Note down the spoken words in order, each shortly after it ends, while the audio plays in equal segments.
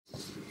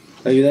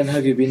How you then? How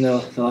have you been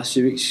the last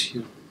few weeks?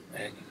 You're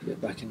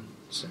back in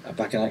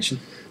action.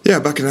 Yeah,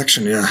 back in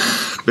action. Yeah,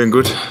 been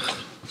good.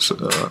 So,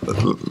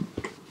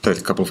 played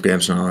a couple of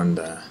games now and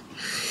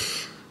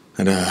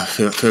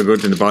feel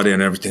good in the body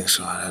and everything.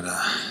 So I had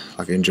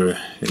like injury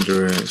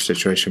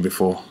situation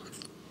before,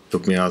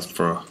 took me out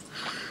for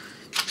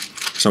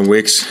some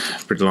weeks,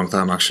 pretty long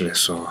time actually.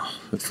 So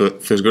it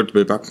feels good to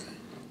be back.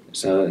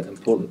 It's an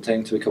important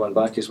time to be coming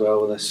back as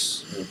well with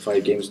this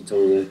 5 games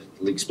until the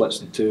league splits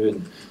in 2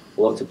 and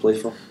a lot to play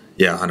for.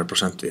 Yeah,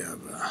 100%. We have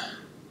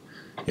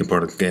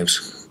important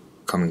games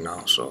coming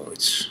now, so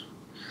it's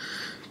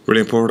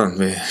really important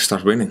we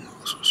start winning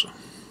also. So.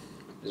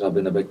 Has that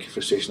been a big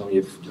frustration?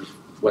 You're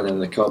winning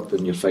the cup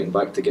and you're fighting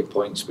back to get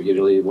points, but you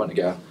really want to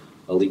get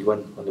a league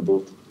win on the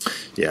board.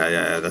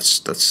 Yeah. That's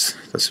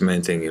the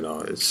main thing.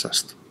 It's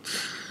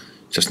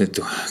just need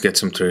to get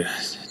some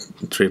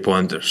three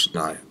pointers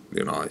now.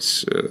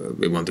 It's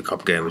we won the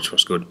cup game, which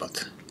was good,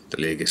 but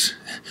the league is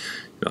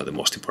the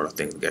most important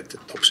thing to get the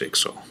top 6.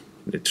 So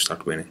we need to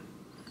start winning.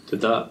 Did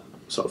that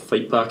sort of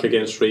fight back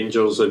against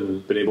Rangers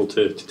and been able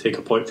to take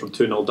a point from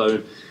 2-0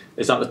 down?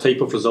 Is that the type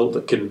of result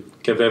that can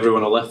give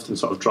everyone a lift and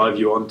sort of drive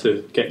you on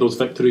to get those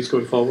victories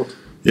going forward?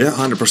 Yeah,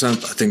 100%.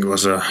 I think it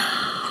was a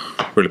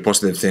really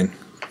positive thing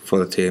for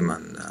the team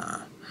and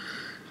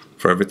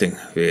for everything.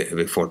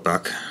 We fought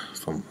back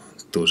from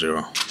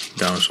 2-0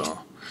 down, so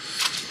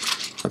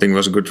I think it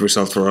was a good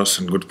result for us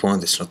and good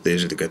point. It's not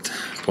easy to get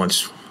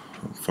points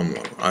from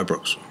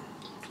Ibrox.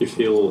 You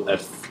feel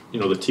if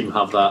the team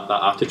have that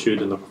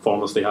attitude and the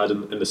performance they had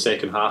in the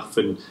second half,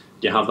 and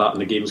you have that in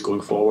the games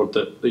going forward,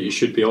 that you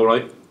should be all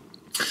right?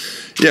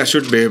 Yeah,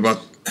 should be, but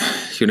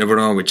you never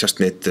know. We just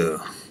need to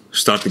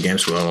start the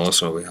games well.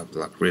 Also, we have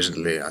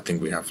recently, I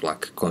think we have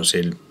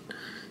conceded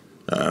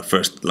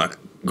first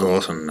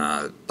goals, and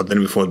but then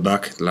we fought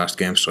back the last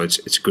game. So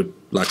it's good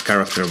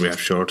character we have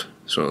showed.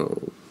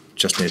 So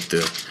just need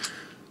to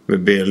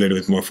be a little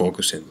bit more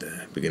focused in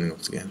the beginning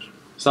of the games.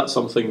 Is that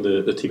something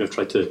the team have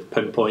tried to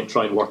pinpoint,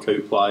 try and work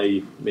out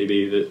why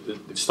maybe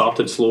they've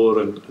started slower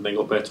and then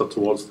got better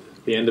towards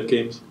the end of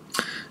games?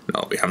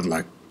 No, we haven't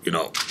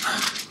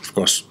of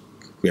course,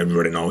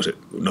 everybody know it,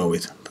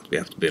 that we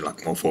have to be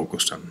more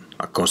focused and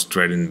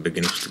concentrate in the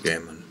beginning of the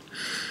game and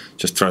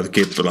just try to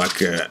keep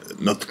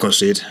not to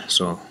concede.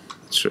 So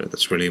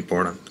that's really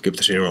important. Keep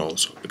the 0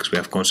 also, because we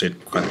have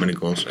conceded quite many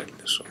goals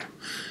lately. So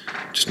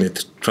just need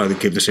to try to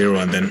keep the 0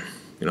 and then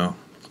go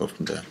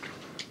from there.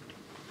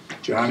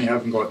 Juhani,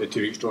 having got the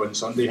 2 weeks draw on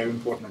Sunday, how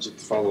important is it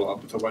to follow it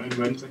up with a win on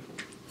Wednesday?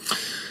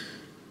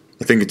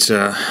 I think it's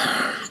a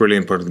really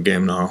important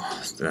game now.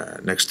 The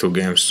next 2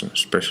 games,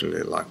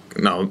 especially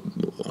now,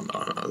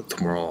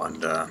 tomorrow,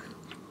 and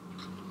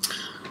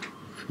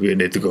we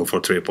need to go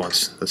for 3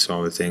 points. That's the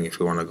only thing. If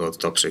we want to go to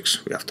top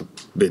 6, we have to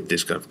beat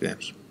these kind of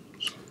games.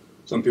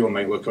 Some people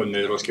might look on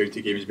the Ross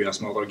County game as being a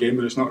smaller game,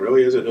 but it's not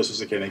really, is it? This is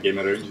the kind of game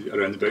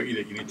around about you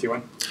that you need to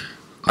win.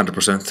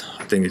 100%.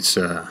 I think it's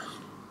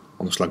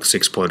almost like a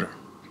 6-pointer.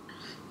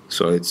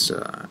 So it's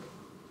the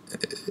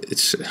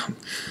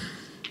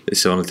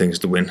only thing is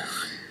to win.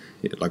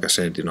 Like I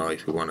said,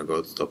 if you want to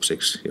go to the top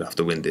 6, you have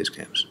to win these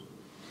games.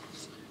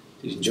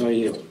 Did you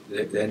enjoy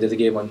the end of the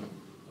game on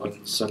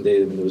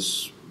Sunday? I mean, there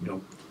was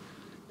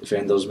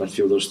defenders,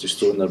 midfielders just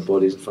throwing their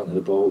bodies in front of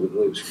the ball. It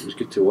was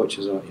good to watch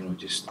as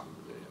just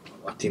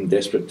a team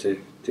desperate to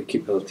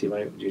keep the other team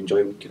out. Do you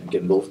enjoy getting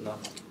involved in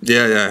that?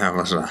 Yeah. I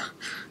was.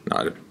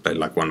 I played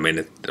 1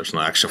 minute. There's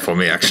no action for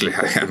me actually,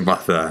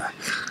 but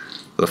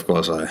of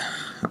course I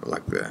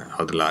like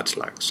how the lads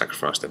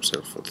sacrificed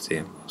themselves for the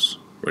team. It was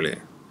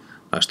really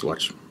nice to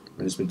watch. And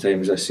there's been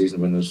times this season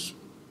when there's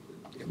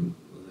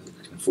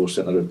 4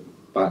 centre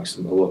backs.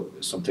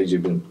 Sometimes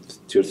you've been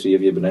 2 or 3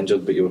 of you have been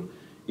injured, but you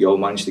all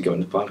managed to get on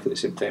the park at the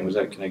same time. Was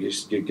that kind of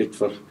just good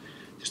for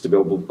just to be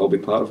all be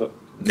part of it?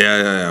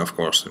 Yeah. Of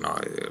course,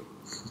 I've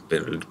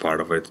been a little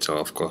part of it. So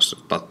of course,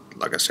 but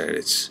like I said,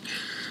 it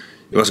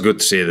was good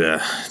to see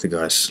the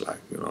guys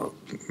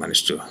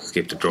managed to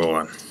keep the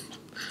draw, and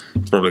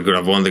probably could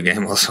have won the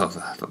game also.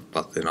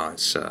 But it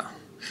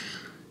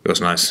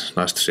was nice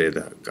to see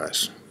the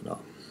guys. How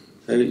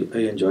are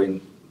you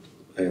enjoying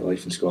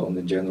life in Scotland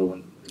in general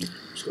and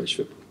Scottish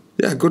football?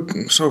 Yeah,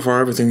 good. So far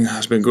everything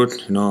has been good.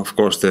 Of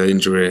course the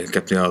injury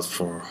kept me out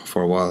for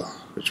a while,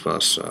 which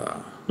was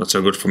not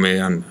so good for me.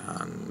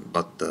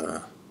 But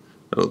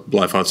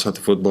life outside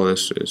the football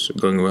is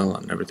going well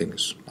and everything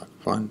is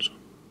fine. So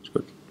it's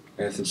good.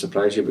 Anything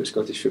surprise you about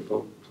Scottish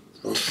football?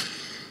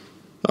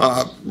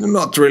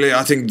 Not really.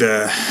 I think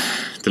the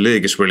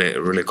league is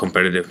really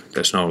competitive.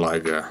 There's no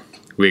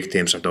weak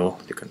teams at all.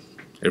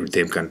 Every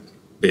team can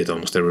beat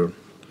almost everyone.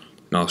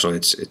 So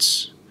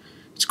it's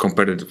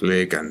competitive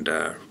league and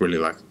really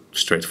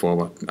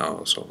straightforward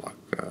now. So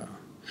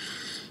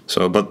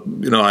but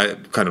I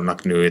kind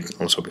of knew it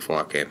also before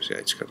I came. So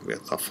yeah, it's going to be a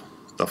tough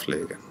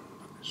league.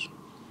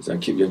 Does that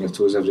keep you on your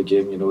toes every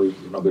game? You're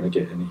not going to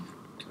get any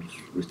kind of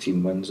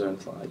routine wins or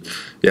anything like that?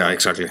 Yeah,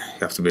 exactly. You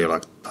have to be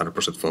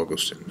 100%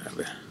 focused in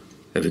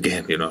every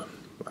game.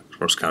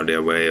 Ross County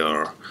away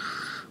or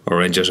or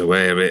Rangers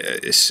away,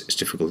 it's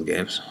difficult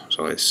games.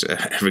 So it's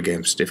every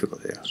game's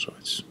difficult here. So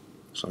it's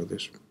like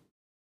this.